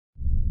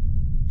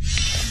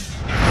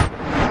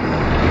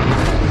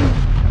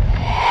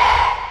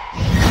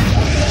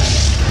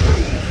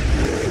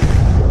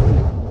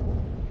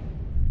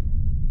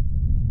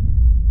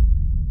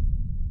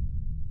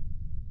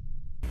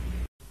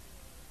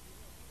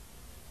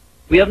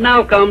We have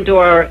now come to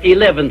our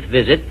 11th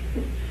visit,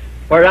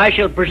 where I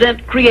shall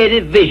present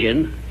creative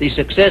vision, the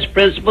success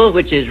principle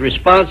which is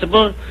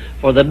responsible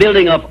for the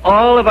building of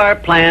all of our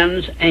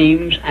plans,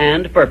 aims,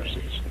 and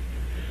purposes.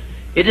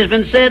 It has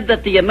been said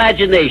that the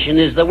imagination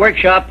is the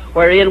workshop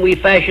wherein we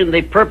fashion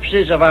the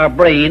purposes of our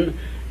brain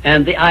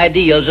and the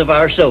ideals of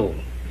our soul.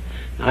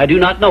 I do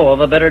not know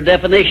of a better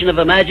definition of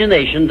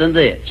imagination than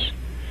this.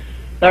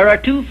 There are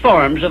two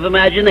forms of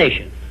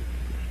imagination.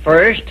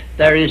 First,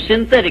 there is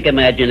synthetic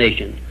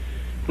imagination,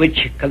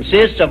 which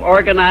consists of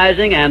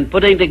organizing and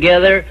putting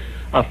together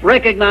of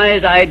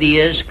recognized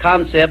ideas,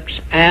 concepts,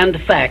 and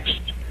facts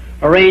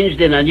arranged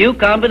in a new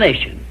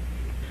combination.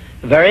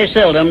 Very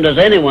seldom does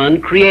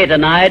anyone create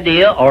an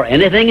idea or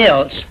anything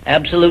else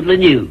absolutely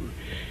new.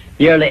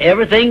 Nearly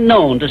everything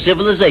known to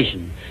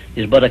civilization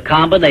is but a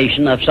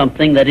combination of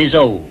something that is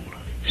old.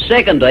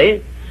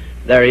 Secondly,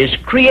 there is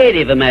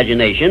creative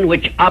imagination,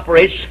 which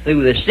operates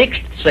through the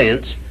sixth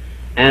sense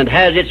and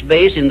has its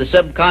base in the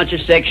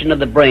subconscious section of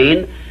the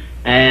brain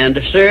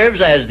and serves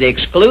as the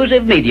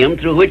exclusive medium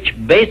through which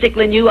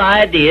basically new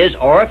ideas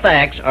or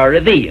facts are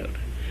revealed.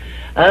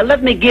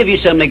 Let me give you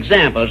some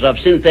examples of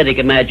synthetic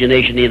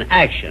imagination in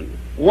action.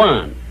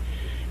 1.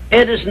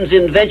 Edison's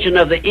invention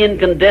of the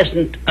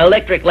incandescent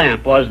electric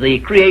lamp was the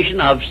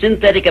creation of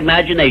synthetic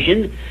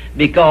imagination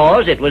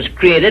because it was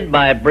created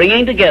by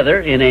bringing together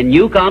in a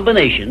new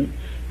combination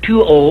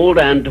two old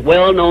and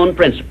well-known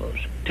principles.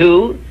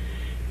 2.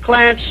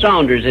 Clarence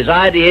Saunders's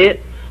idea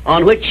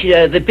on which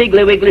the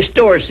Piggly Wiggly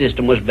store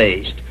system was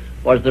based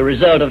was the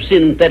result of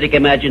synthetic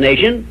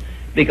imagination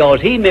because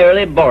he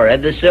merely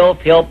borrowed the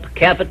self-help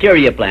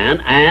cafeteria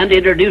plan and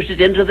introduced it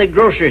into the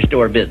grocery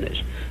store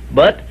business.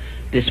 But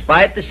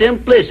despite the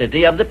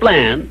simplicity of the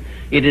plan,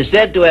 it is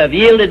said to have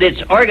yielded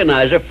its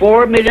organizer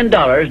 $4 million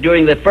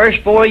during the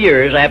first 4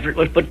 years after it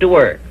was put to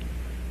work.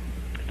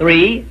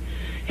 3.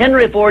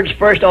 Henry Ford's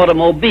first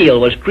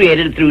automobile was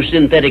created through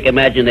synthetic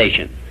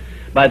imagination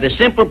by the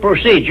simple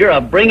procedure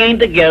of bringing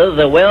together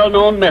the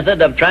well-known method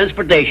of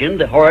transportation,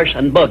 the horse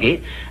and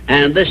buggy,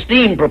 and the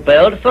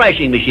steam-propelled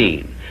thrashing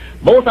machine.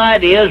 Both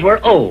ideas were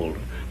old,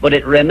 but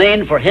it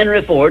remained for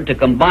Henry Ford to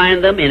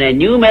combine them in a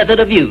new method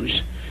of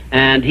use,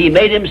 and he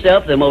made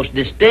himself the most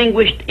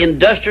distinguished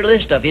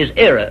industrialist of his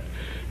era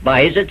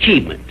by his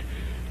achievement,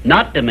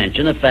 not to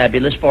mention a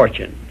fabulous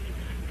fortune.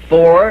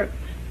 4.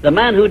 The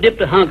man who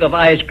dipped a hunk of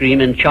ice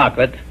cream in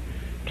chocolate,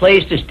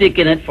 placed a stick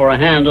in it for a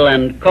handle,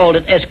 and called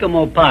it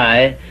Eskimo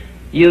pie,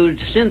 used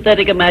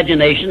synthetic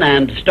imagination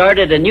and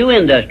started a new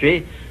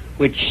industry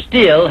which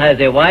still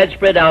has a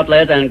widespread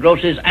outlet and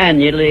grosses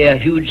annually a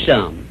huge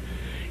sum.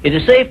 It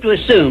is safe to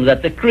assume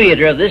that the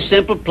creator of this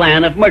simple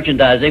plan of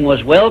merchandising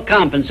was well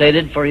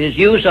compensated for his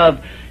use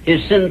of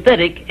his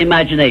synthetic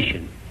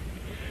imagination.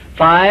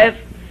 5.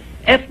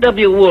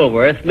 F.W.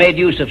 Woolworth made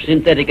use of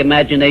synthetic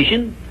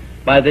imagination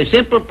by the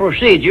simple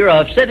procedure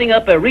of setting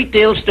up a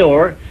retail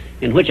store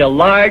in which a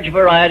large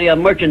variety of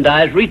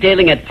merchandise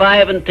retailing at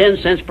 5 and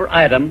 10 cents per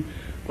item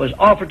was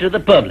offered to the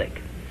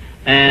public,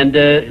 and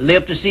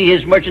lived to see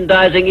his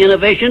merchandising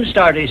innovation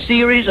start a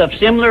series of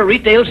similar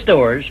retail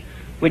stores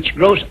which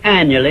gross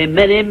annually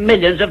many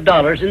millions of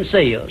dollars in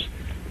sales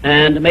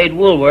and made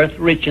Woolworth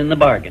rich in the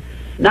bargain.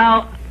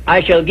 Now,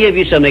 I shall give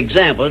you some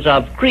examples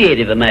of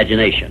creative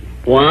imagination.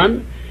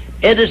 1.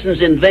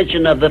 Edison's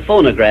invention of the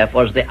phonograph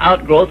was the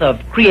outgrowth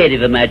of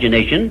creative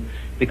imagination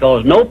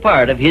because no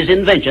part of his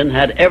invention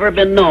had ever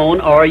been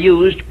known or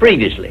used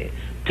previously.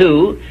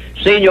 2.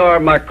 Signor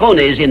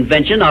Marconi's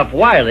invention of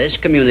wireless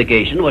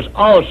communication was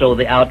also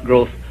the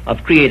outgrowth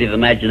of creative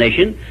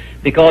imagination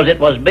because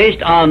it was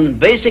based on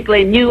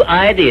basically new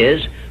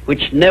ideas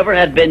which never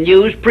had been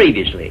used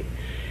previously.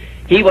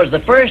 He was the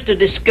first to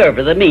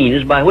discover the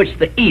means by which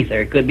the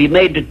ether could be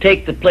made to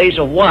take the place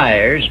of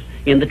wires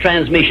in the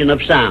transmission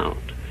of sound.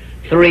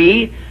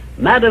 3.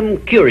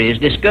 Madame Curie's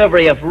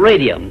discovery of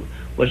radium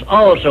was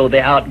also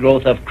the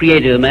outgrowth of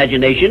creative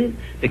imagination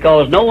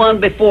because no one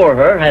before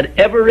her had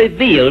ever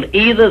revealed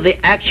either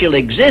the actual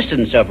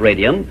existence of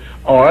radium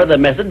or the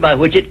method by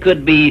which it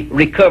could be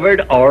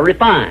recovered or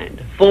refined.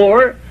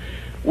 4.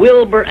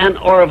 Wilbur and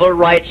Orville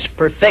Wright's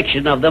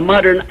perfection of the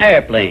modern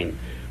airplane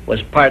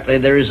was partly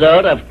the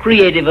result of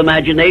creative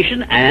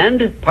imagination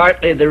and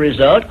partly the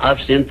result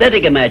of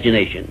synthetic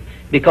imagination,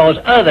 because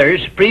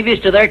others previous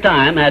to their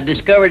time had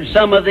discovered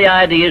some of the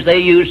ideas they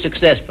used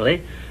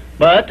successfully,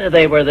 but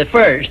they were the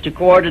first to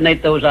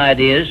coordinate those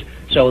ideas,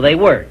 so they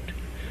worked.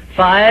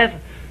 5.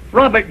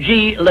 Robert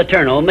G.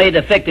 Letourneau made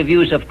effective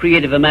use of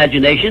creative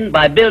imagination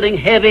by building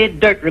heavy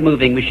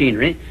dirt-removing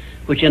machinery,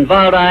 which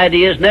involved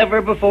ideas never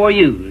before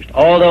used,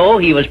 although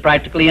he was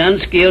practically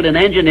unskilled in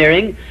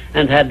engineering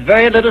and had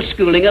very little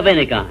schooling of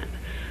any kind.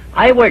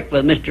 I worked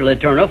with Mr.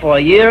 Letourneau for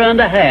a year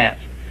and a half,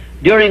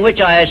 during which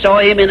I saw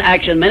him in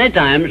action many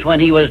times when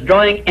he was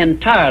drawing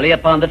entirely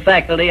upon the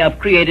faculty of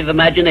creative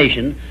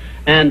imagination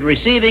and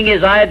receiving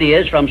his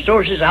ideas from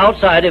sources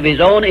outside of his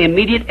own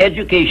immediate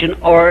education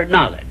or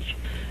knowledge.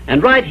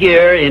 And right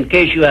here, in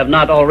case you have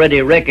not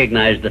already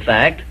recognized the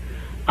fact,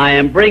 I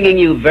am bringing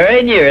you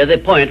very near the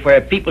point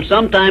where people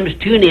sometimes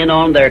tune in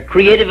on their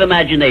creative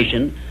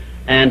imagination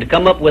and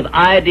come up with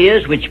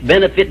ideas which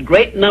benefit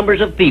great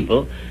numbers of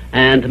people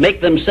and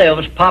make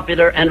themselves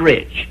popular and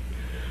rich.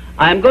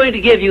 I am going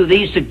to give you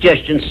these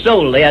suggestions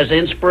solely as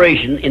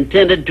inspiration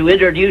intended to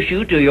introduce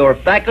you to your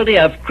faculty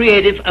of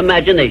creative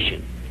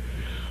imagination.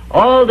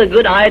 All the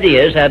good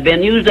ideas have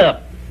been used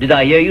up, did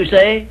I hear you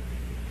say?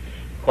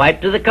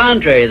 Quite to the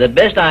contrary, the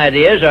best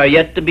ideas are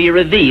yet to be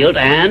revealed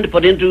and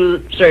put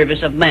into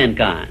service of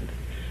mankind.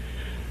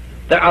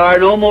 There are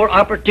no more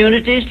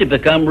opportunities to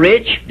become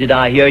rich, did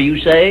I hear you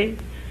say?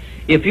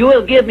 If you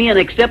will give me an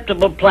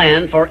acceptable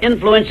plan for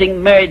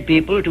influencing married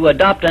people to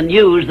adopt and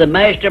use the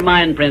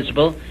mastermind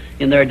principle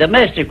in their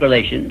domestic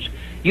relations,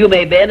 you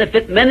may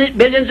benefit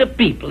millions of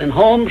people in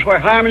homes where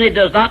harmony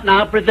does not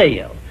now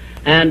prevail,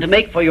 and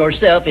make for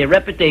yourself a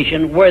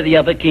reputation worthy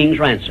of a king's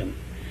ransom.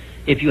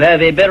 If you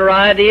have a better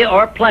idea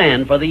or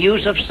plan for the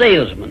use of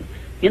salesmen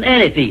in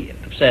any field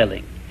of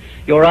selling,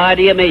 your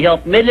idea may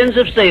help millions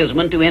of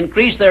salesmen to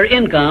increase their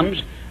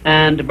incomes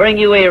and bring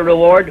you a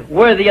reward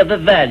worthy of the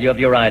value of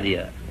your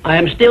idea. I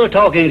am still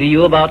talking to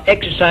you about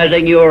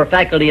exercising your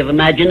faculty of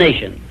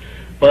imagination,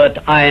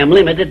 but I am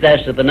limited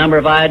as to the number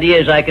of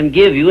ideas I can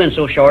give you in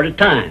so short a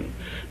time.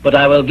 But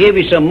I will give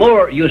you some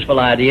more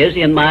useful ideas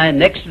in my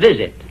next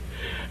visit.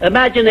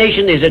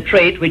 Imagination is a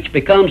trait which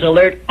becomes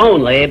alert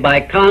only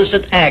by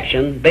constant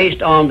action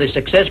based on the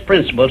success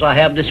principles I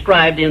have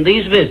described in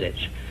these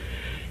visits.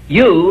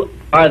 You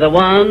are the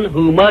one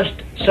who must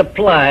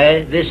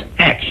supply this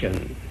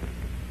action.